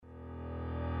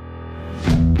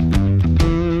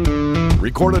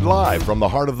Recorded live from the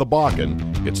heart of the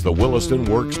Bakken, it's the Williston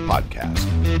Works podcast.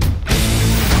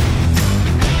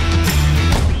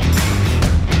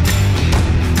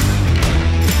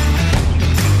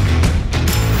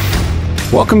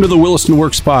 Welcome to the Williston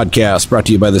Works podcast, brought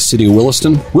to you by the City of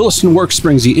Williston. Williston Works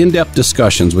brings you in-depth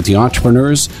discussions with the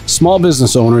entrepreneurs, small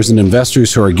business owners, and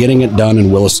investors who are getting it done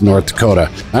in Williston, North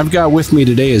Dakota. I've got with me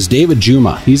today is Dave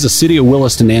Juma. He's a City of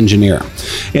Williston engineer.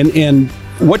 And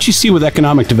what you see with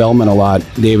economic development a lot,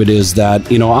 David, is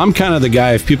that, I'm kind of the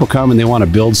guy, if people come and they want to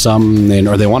build something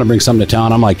or they want to bring something to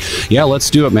town, I'm like, yeah,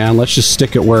 let's do it, man. Let's just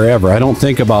stick it wherever. I don't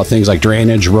think about things like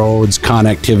drainage, roads,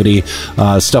 connectivity,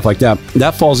 stuff like that.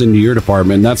 That falls into your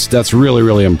department. That's really,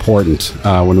 really important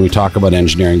when we talk about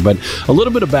engineering. But a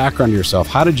little bit of background to yourself.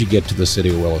 How did you get to the City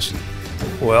of Williston?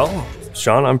 Well,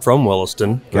 Shawn, I'm from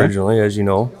Williston originally, as you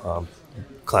know.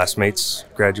 Classmates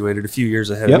graduated a few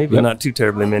years ahead of me, but not too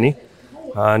terribly many.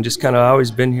 And just kind of always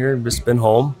been here, just been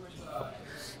home.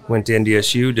 Went to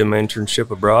NDSU, did my internship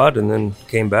abroad, and then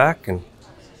came back, and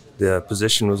the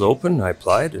position was open. I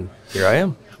applied, and here I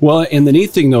am. Well, and the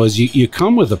neat thing, though, is you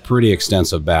come with a pretty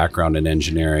extensive background in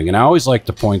engineering, and I always like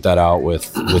to point that out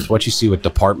with what you see with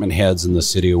department heads in the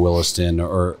City of Williston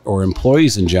or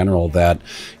employees in general, that,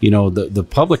 the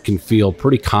public can feel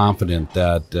pretty confident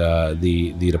that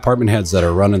the department heads that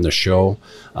are running the show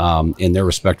in their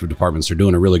respective departments are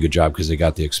doing a really good job because they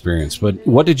got the experience. But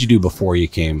what did you do before you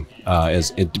came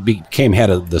became head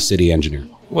of the city engineer?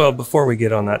 Well, before we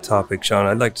get on that topic, Shawn,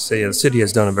 I'd like to say the city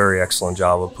has done a very excellent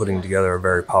job of putting together a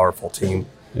very powerful team.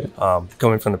 Yeah.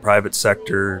 Coming from the private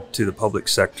sector to the public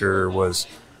sector was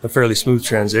a fairly smooth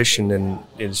transition, and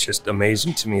it's just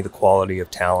amazing to me the quality of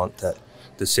talent that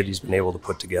the city's been able to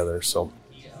put together. So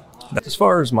as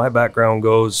far as my background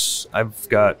goes, I've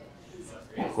got,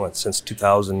 since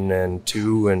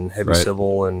 2002 in heavy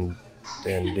civil and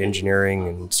engineering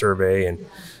and survey and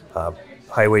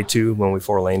Highway 2, when we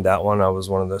four-laned that one, I was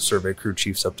one of the survey crew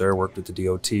chiefs up there, worked with the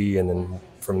DOT, and then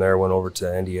from there went over to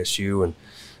NDSU and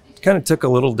kind of took a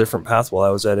little different path while I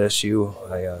was at SU.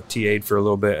 I TA'd for a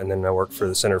little bit, and then I worked for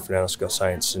the Center for Nanoscale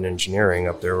Science and Engineering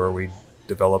up there, where we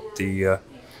developed the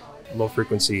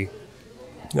low-frequency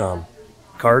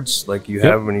cards like you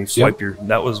have when you swipe your...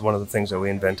 That was one of the things that we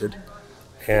invented.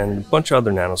 And a bunch of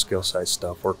other nanoscale size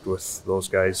stuff. Worked with those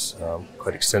guys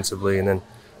quite extensively. And then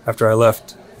after I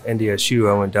left NDSU,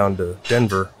 I went down to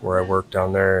Denver, where I worked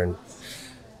down there, and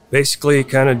basically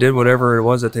kind of did whatever it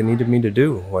was that they needed me to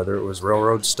do, whether it was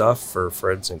railroad stuff or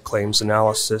forensic claims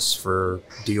analysis for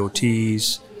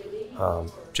DOTs,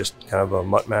 just kind of a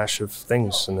mutt mash of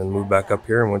things. And then moved back up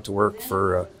here and went to work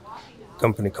for a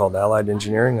company called Allied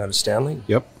Engineering out of Stanley.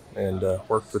 And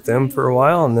worked with them for a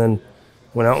while, and then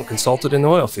went out and consulted in the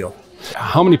oil field.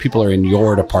 How many people are in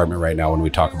your department right now when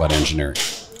we talk about engineering?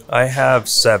 I have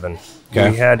 7.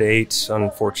 Okay. We had 8.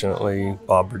 Unfortunately,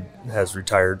 Bob has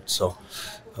retired, so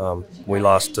we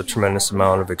lost a tremendous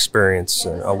amount of experience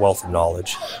and a wealth of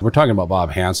knowledge. We're talking about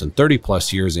Bob Hansen,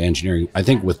 30-plus years of engineering, I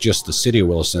think with just the City of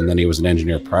Williston, then he was an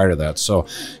engineer prior to that. So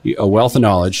a wealth of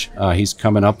knowledge. He's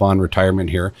coming up on retirement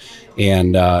here.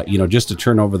 And, just to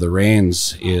turn over the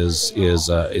reins is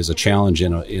a challenge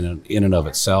in and of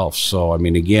itself. So,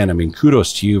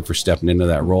 kudos to you for stepping into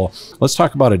that role. Let's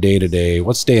talk about a day-to-day.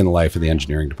 What's day in the life of the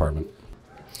engineering department?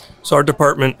 So our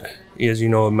department, as you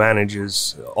know,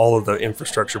 manages all of the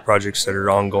infrastructure projects that are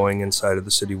ongoing inside of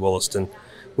the City of Williston.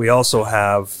 We also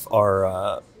have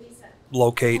our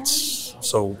locates,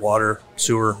 so water,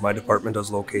 sewer, my department does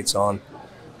locates on.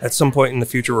 At some point in the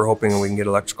future, we're hoping we can get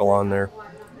electrical on there.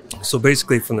 So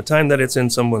basically, from the time that it's in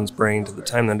someone's brain to the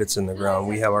time that it's in the ground,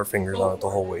 we have our fingers on it the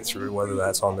whole way through, whether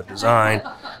that's on the design,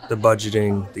 the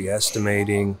budgeting, the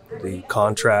estimating, the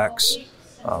contracts,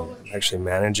 actually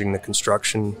managing the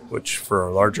construction, which for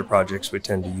our larger projects we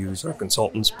tend to use our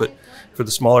consultants, but for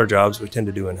the smaller jobs we tend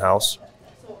to do in-house.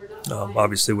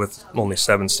 Obviously, with only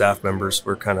 7 staff members,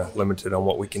 we're kind of limited on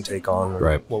what we can take on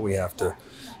or what we have to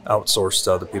outsource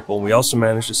to other people. We also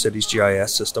manage the city's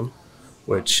GIS system,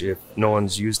 which, if no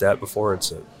one's used that before,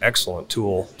 it's an excellent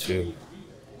tool to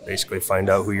basically find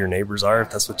out who your neighbors are, if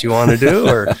that's what you want to do,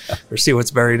 or see what's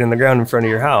buried in the ground in front of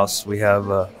your house. We have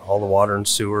all the water and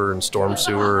sewer and storm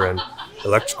sewer and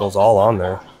electricals all on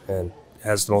there, and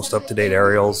has the most up-to-date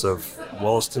aerials of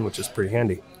Williston, which is pretty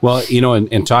handy. Well,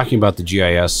 in talking about the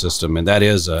GIS system, and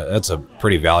that's a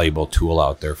pretty valuable tool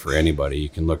out there for anybody. You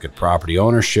can look at property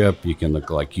ownership. You can look,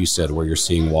 like you said, where you're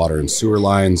seeing water and sewer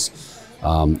lines.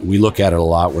 We look at it a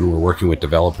lot when we're working with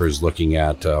developers, looking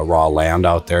at raw land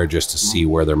out there just to see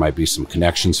where there might be some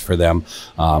connections for them.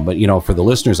 But, for the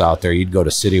listeners out there, you'd go to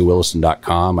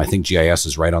cityofwilliston.com. I think GIS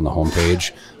is right on the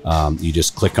homepage. You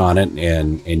just click on it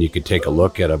and you could take a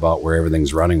look at about where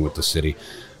everything's running with the city.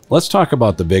 Let's talk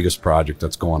about the biggest project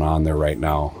that's going on there right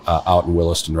now, out in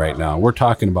Williston right now. We're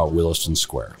talking about Williston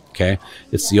Square, okay?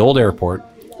 It's the old airport.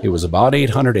 It was about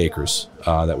 800 acres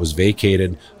that was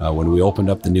vacated when we opened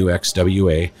up the new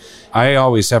XWA. I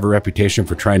always have a reputation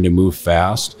for trying to move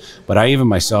fast, but I even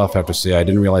myself have to say I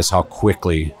didn't realize how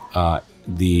quickly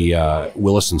the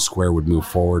Williston Square would move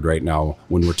forward right now.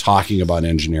 When we're talking about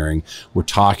engineering, we're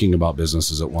talking about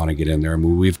businesses that want to get in there. I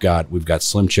mean, we've got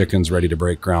Slim Chickens ready to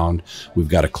break ground. We've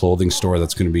got a clothing store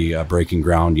that's going to be breaking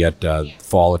ground yet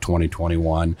fall of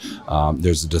 2021.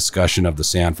 There's a discussion of the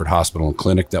Sanford Hospital and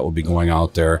Clinic that will be going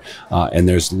out there, and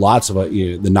there's lots of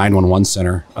the 911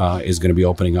 center is going to be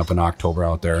opening up in October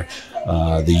out there.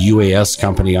 The UAS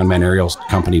company, unmanned aerial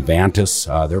company Vantis,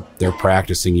 they're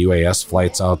practicing UAS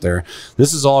flights out there.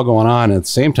 This is all going on. At the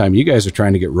same time, you guys are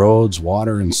trying to get roads,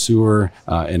 water, and sewer,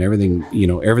 and everything,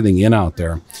 everything in out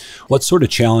there. What sort of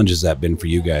challenge has that been for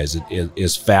you guys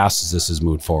as fast as this has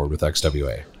moved forward with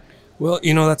XWA? Well,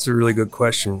 that's a really good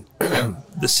question.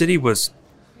 The city was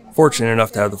fortunate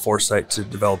enough to have the foresight to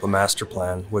develop a master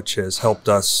plan, which has helped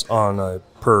us on a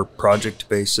per project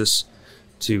basis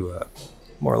to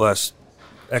more or less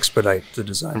expedite the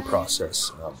design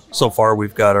process. So far,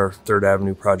 we've got our 3rd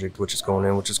Avenue project, which is going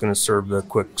in, which is going to serve the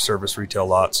quick service retail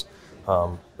lots.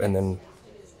 And then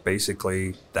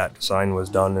basically that design was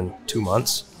done in 2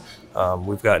 months.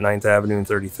 We've got 9th Avenue and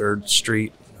 33rd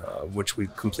Street, which we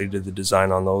completed the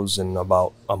design on those in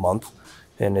about a month.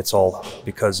 And it's all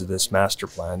because of this master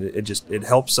plan. It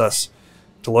helps us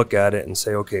to look at it and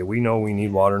say, okay, we know we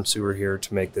need water and sewer here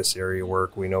to make this area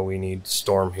work. We know we need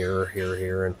storm here,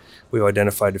 and we've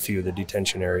identified a few of the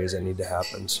detention areas that need to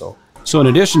happen. So in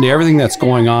addition to everything that's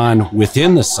going on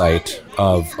within the site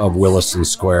of Williston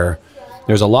Square,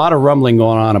 there's a lot of rumbling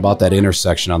going on about that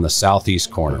intersection on the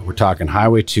southeast corner. We're talking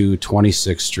Highway 2,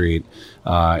 26th Street.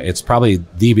 It's probably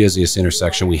the busiest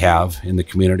intersection we have in the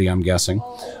community, I'm guessing.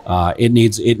 It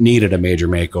needed a major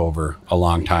makeover a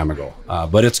long time ago,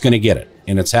 but it's going to get it,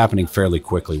 and it's happening fairly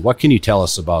quickly. What can you tell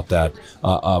us about that,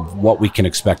 of what we can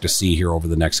expect to see here over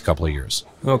the next couple of years?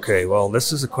 Okay, well,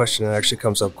 this is a question that actually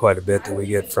comes up quite a bit that we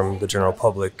get from the general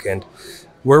public, and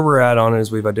where we're at on it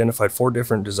is we've identified 4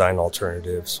 different design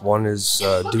alternatives. One is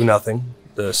do nothing.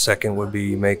 The second would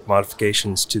be make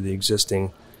modifications to the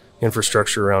existing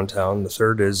infrastructure around town. The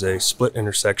third is a split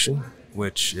intersection,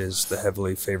 which is the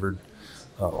heavily favored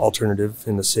alternative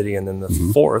in the city. And then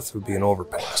the fourth would be an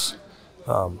overpass.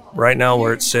 Right now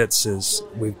where it sits is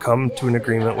we've come to an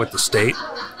agreement with the state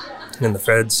and the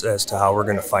feds as to how we're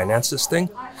going to finance this thing.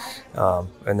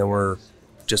 And then we're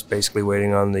just basically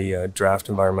waiting on the draft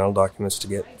environmental documents to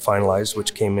get finalized,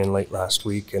 which came in late last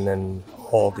week. And then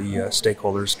all the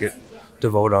stakeholders get to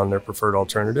vote on their preferred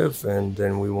alternative, and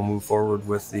then we will move forward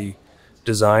with the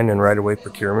design and right-of-way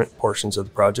procurement portions of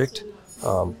the project.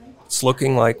 It's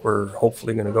looking like we're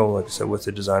hopefully going to go, like I said, with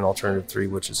the design alternative 3,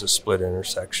 which is a split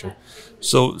intersection.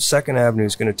 So 2nd Avenue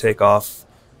is going to take off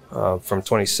from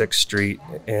 26th Street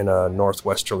in a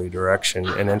northwesterly direction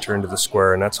and enter into the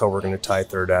square, and that's how we're going to tie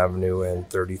 3rd Avenue and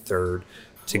 33rd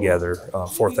together.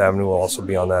 4th Avenue will also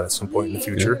be on that at some point in the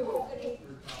future,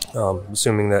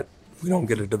 assuming that we don't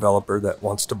get a developer that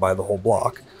wants to buy the whole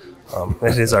block.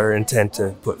 It is our intent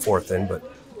to put 4th in, but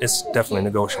it's definitely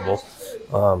negotiable.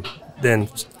 Then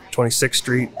 26th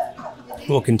Street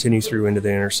will continue through into the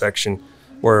intersection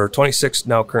where 26th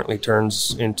now currently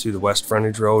turns into the west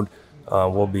frontage road.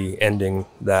 We'll be ending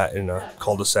that in a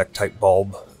cul-de-sac type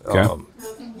bulb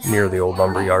near the old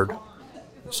lumber yard.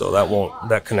 So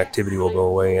that connectivity will go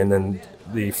away. And then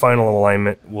the final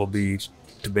alignment will be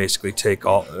to basically take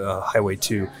all Highway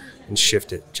 2 and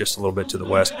shift it just a little bit to the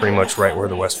west, pretty much right where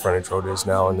the west frontage road is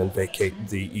now, and then vacate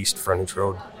the east frontage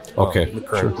road. The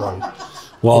current run.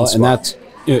 Well, and that's,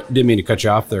 didn't mean to cut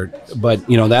you off there, but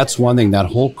that's one thing. That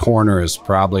whole corner is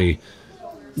probably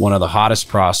one of the hottest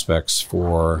prospects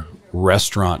for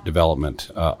restaurant development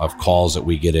of calls that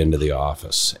we get into the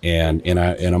office. And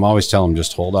I'm always telling them,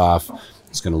 just hold off.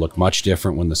 It's going to look much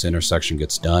different when this intersection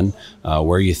gets done.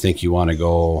 Where you think you want to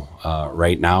go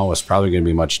right now is probably going to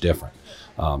be much different.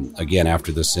 Again,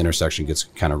 after this intersection gets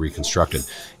kind of reconstructed.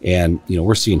 And,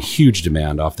 we're seeing huge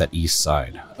demand off that east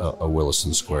side of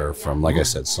Williston Square from, like I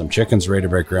said, Slim Chickens ready to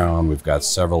break ground. We've got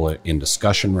several in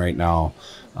discussion right now,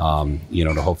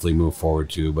 to hopefully move forward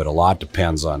to. But a lot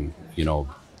depends on,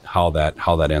 how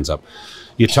that ends up.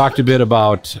 You talked a bit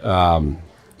about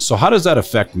So how does that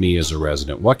affect me as a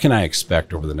resident? What can I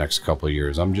expect over the next couple of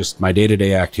years? My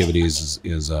day-to-day activities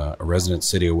is a resident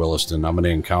city of Williston. I'm going to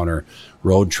encounter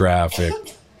road traffic.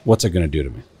 What's it going to do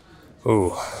to me?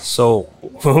 Oh, so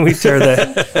when we tear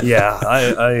that, yeah,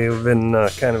 I've been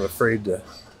kind of afraid to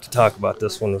talk about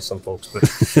this one with some folks. But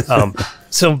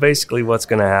so basically what's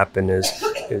going to happen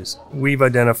is we've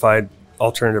identified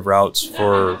alternative routes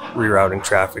for rerouting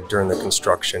traffic during the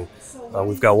construction.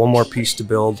 We've got one more piece to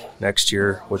build next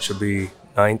year, which will be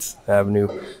 9th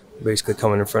Avenue, basically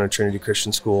coming in front of Trinity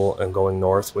Christian School and going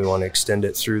north. We want to extend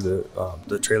it through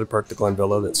the trailer park, the Glen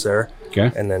Villa that's there,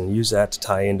 and then use that to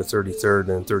tie into 33rd,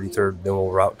 and 33rd, then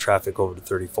we'll route traffic over to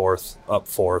 34th, up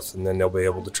 4th, and then they'll be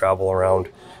able to travel around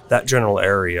that general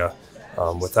area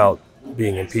without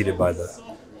being impeded by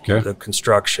the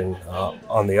construction.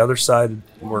 On the other side,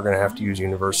 we're going to have to use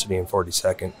University and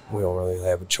 42nd. We don't really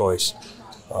have a choice.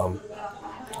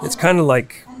 It's kind of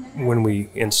like when we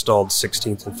installed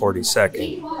 16th and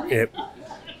 42nd.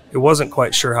 It wasn't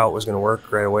quite sure how it was going to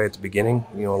work right away at the beginning.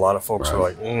 A lot of folks were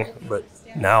like, but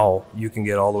now you can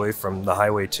get all the way from the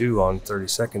Highway 2 on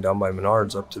 32nd down by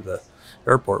Menards up to the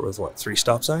airport with 3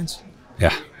 stop signs?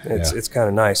 Yeah. It's kind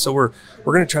of nice. So we're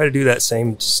going to try to do that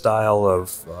same style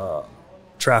of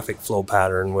traffic flow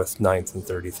pattern with 9th and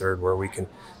 33rd, where we can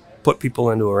put people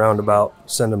into a roundabout,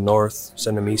 send them north,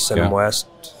 send them east, send them west,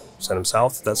 send them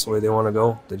south. If that's the way they want to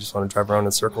go. They just want to drive around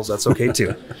in circles. That's okay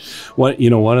too. One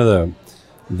of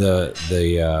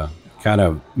the kind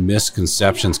of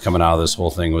misconceptions coming out of this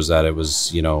whole thing was that it was,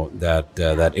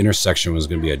 that intersection was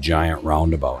going to be a giant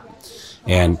roundabout.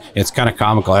 And it's kind of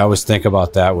comical. I always think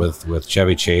about that with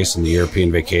Chevy Chase and the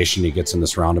European Vacation. He gets in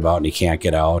this roundabout and he can't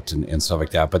get out and stuff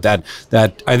like that. But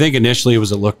that I think initially it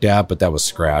was looked at, but that was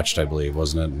scratched, I believe,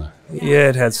 wasn't it? Yeah,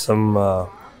 it had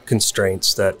some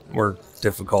constraints that were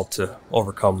difficult to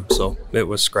overcome, so it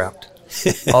was scrapped.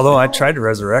 Although I tried to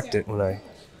resurrect it when I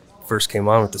first came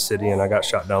on with the city, and I got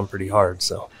shot down pretty hard.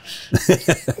 So,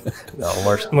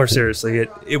 no, more seriously,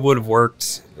 it would have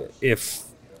worked if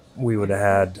we would have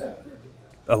had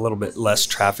a little bit less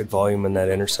traffic volume in that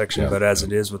intersection. But as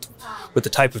it is with the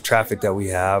type of traffic that we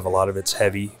have, a lot of it's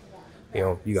heavy.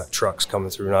 You got trucks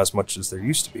coming through, not as much as there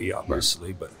used to be,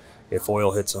 obviously, but if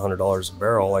oil hits $100 a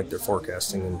barrel like they're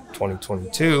forecasting in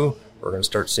 2022, we're going to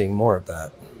start seeing more of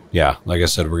that. Yeah, like I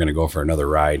said, we're going to go for another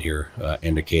ride here.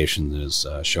 Indication is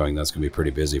showing that's going to be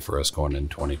pretty busy for us going in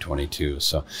 2022.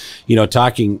 So,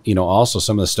 talking, also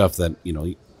some of the stuff that,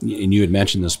 and you had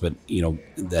mentioned this, but,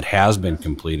 that has been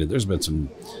completed. There's been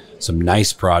some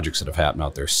nice projects that have happened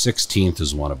out there. 16th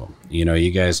is one of them. You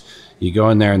guys, you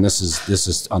go in there, and this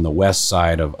is on the west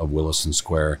side of Williston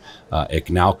Square.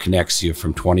 It now connects you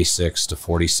from 26th to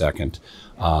 42nd.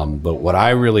 But what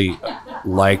I really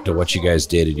liked of what you guys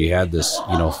did, is you had this,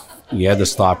 you had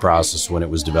this thought process when it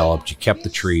was developed. You kept the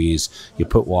trees, you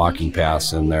put walking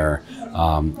paths in there.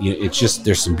 It's just,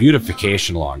 there's some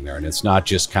beautification along there, and it's not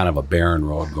just kind of a barren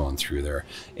road going through there.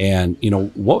 And,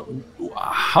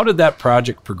 how did that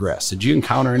project progress? Did you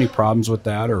encounter any problems with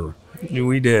that, or?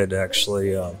 We did,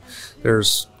 actually.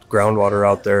 There's groundwater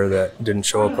out there that didn't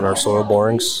show up in our soil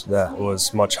borings that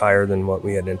was much higher than what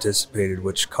we had anticipated,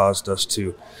 which caused us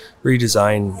to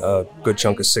redesign a good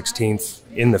chunk of 16th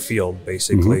in the field,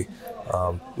 basically.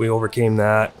 We overcame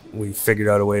that. We figured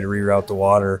out a way to reroute the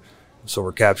water, so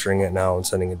we're capturing it now and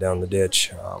sending it down the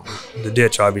ditch. The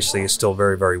ditch, obviously, is still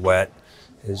very, very wet.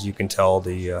 As you can tell,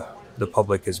 the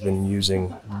public has been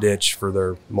using the ditch for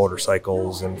their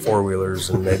motorcycles and four-wheelers,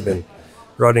 and they've been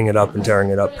rutting it up and tearing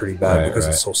it up pretty bad because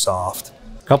it's so soft.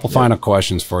 A couple final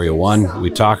questions for you. One, we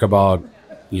talk about,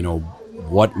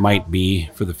 what might be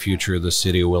for the future of the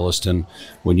city of Williston.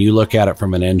 When you look at it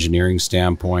from an engineering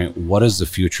standpoint, what does the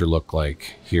future look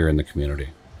like here in the community?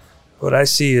 What I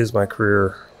see is my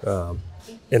career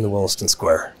in the Williston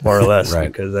Square, more or less,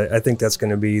 because I think that's going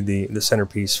to be the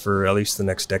centerpiece for at least the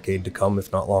next decade to come,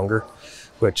 if not longer,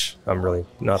 which I'm really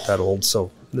not that old,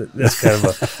 so that's kind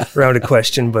of a rounded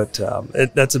question, but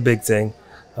that's a big thing.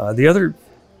 The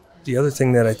other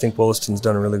thing that I think Williston's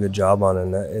done a really good job on,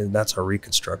 and that's our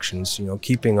reconstructions,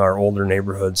 keeping our older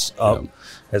neighborhoods up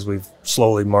as we've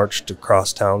slowly marched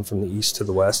across town from the east to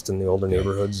the west in the older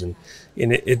neighborhoods. And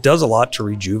it does a lot to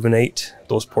rejuvenate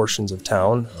those portions of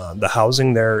town. The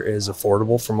housing there is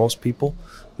affordable for most people.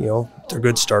 They're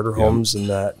good starter homes in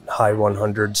that high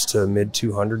 100s to mid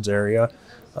 200s area.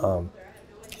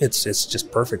 It's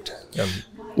just perfect.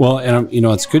 Well, and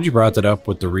it's good you brought that up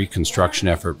with the reconstruction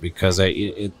effort, because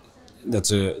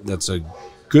that's a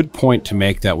good point to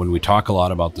make that when we talk a lot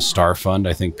about the STAR Fund,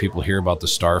 I think people hear about the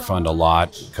STAR Fund a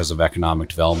lot because of economic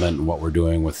development and what we're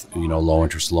doing with, low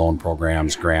interest loan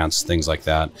programs, grants, things like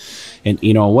that. And,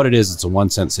 what it is, it's a 1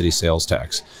 cent city sales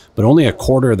tax, but only a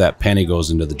quarter of that penny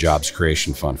goes into the Jobs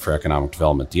Creation Fund for economic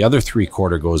development. The other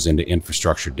 3/4 goes into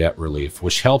infrastructure debt relief,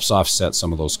 which helps offset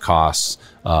some of those costs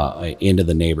into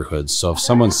the neighborhoods. So if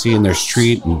someone's seeing their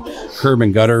street and curb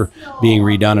and gutter being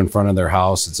redone in front of their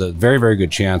house, it's a very, very good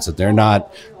chance that they're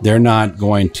not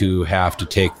going to have to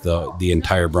take the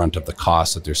entire brunt of the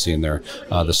cost that they're seeing there.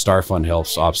 The STAR Fund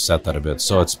helps offset that a bit.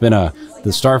 So it's been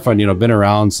the STAR Fund, been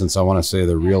around since I want to say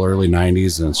the real early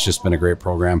 90s, and it's just been a great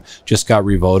program. Just got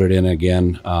revoted in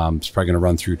again. It's probably going to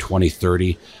run through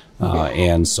 2030.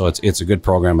 And so it's a good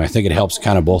program. I think it helps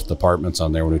kind of both departments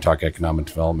on there when we talk economic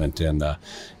development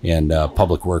and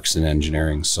public works and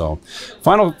engineering. So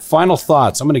final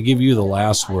thoughts. I'm going to give you the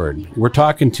last word. We're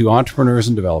talking to entrepreneurs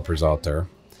and developers out there.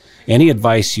 Any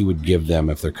advice you would give them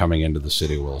if they're coming into the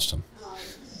city of Williston?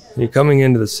 You're coming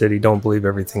into the city, don't believe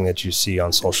everything that you see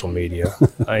on social media.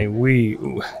 We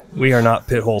are not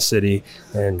Pithole City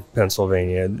in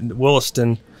Pennsylvania.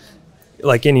 Williston,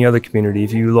 like any other community,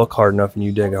 if you look hard enough and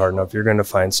you dig hard enough, you're going to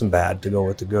find some bad to go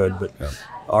with the good. But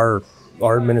our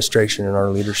administration and our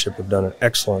leadership have done an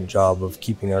excellent job of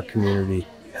keeping our community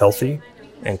healthy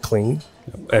and clean.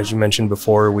 As you mentioned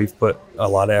before, we've put a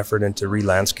lot of effort into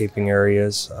re-landscaping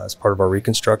areas as part of our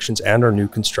reconstructions and our new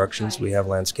constructions. We have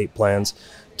landscape plans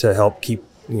to help keep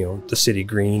the city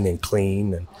green and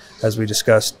clean. And as we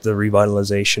discussed, the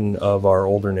revitalization of our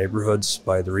older neighborhoods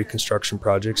by the reconstruction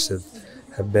projects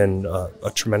have been a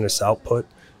tremendous output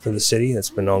for the city. That's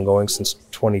been ongoing since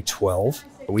 2012.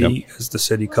 We, as the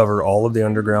city, cover all of the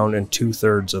underground and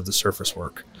 2/3 of the surface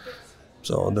work.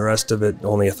 So the rest of it,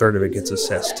 only 1/3 of it gets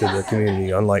assessed to the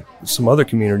community, unlike some other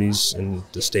communities in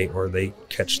the state where they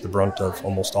catch the brunt of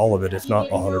almost all of it, if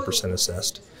not 100%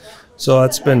 assessed. So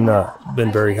that's been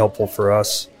very helpful for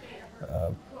us.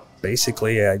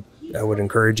 Basically, I would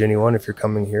encourage anyone, if you're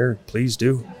coming here, please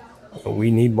do. We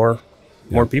need more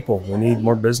people. We need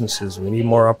more businesses. We need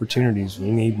more opportunities. We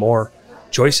need more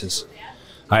choices.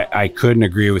 I couldn't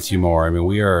agree with you more. I mean,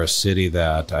 we are a city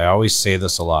that, I always say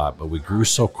this a lot, but we grew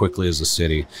so quickly as a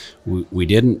city. We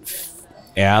didn't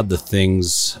add the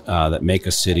things that make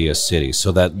a city,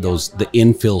 so that the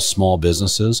infill small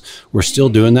businesses, we're still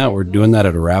doing that. We're doing that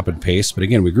at a rapid pace, but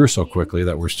again, we grew so quickly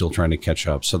that we're still trying to catch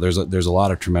up. So there's a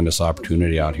lot of tremendous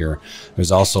opportunity out here.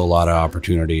 There's also a lot of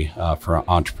opportunity for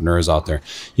entrepreneurs out there.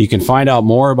 You can find out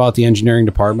more about the engineering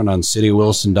department on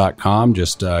citywilliston.com.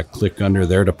 Just click under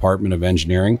their Department of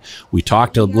Engineering. We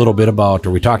talked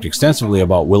extensively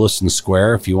about Williston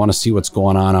Square. If you want to see what's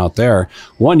going on out there,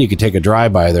 you could take a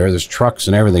drive by there. There's trucks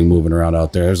and everything moving around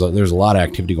out there. There's a lot of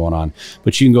activity going on.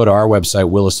 But you can go to our website,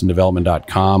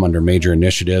 willistondevelopment.com, under major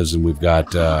initiatives, and we've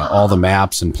got all the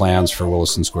maps and plans for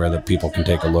Williston Square that people can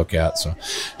take a look at. So,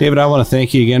 David, I want to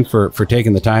thank you again for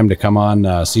taking the time to come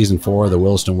on Season 4 of the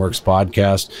Williston Works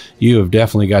podcast. You have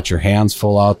definitely got your hands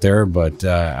full out there, but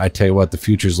I tell you what, the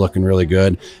future's looking really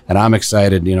good, and I'm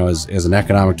excited, as an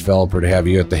economic developer, to have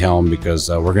you at the helm, because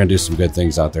we're going to do some good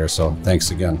things out there. So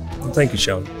thanks again. Well, thank you,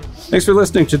 Shawn. Thanks for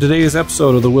listening to today's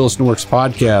episode of the Williston Works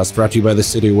podcast, brought to you by the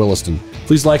City of Williston.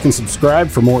 Please like and subscribe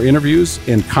for more interviews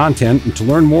and content, and to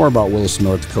learn more about Williston,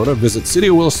 North Dakota, visit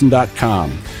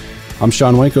citywilliston.com. I'm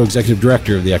Shawn Wenko, Executive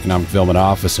Director of the Economic Development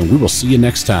Office, and we will see you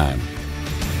next time.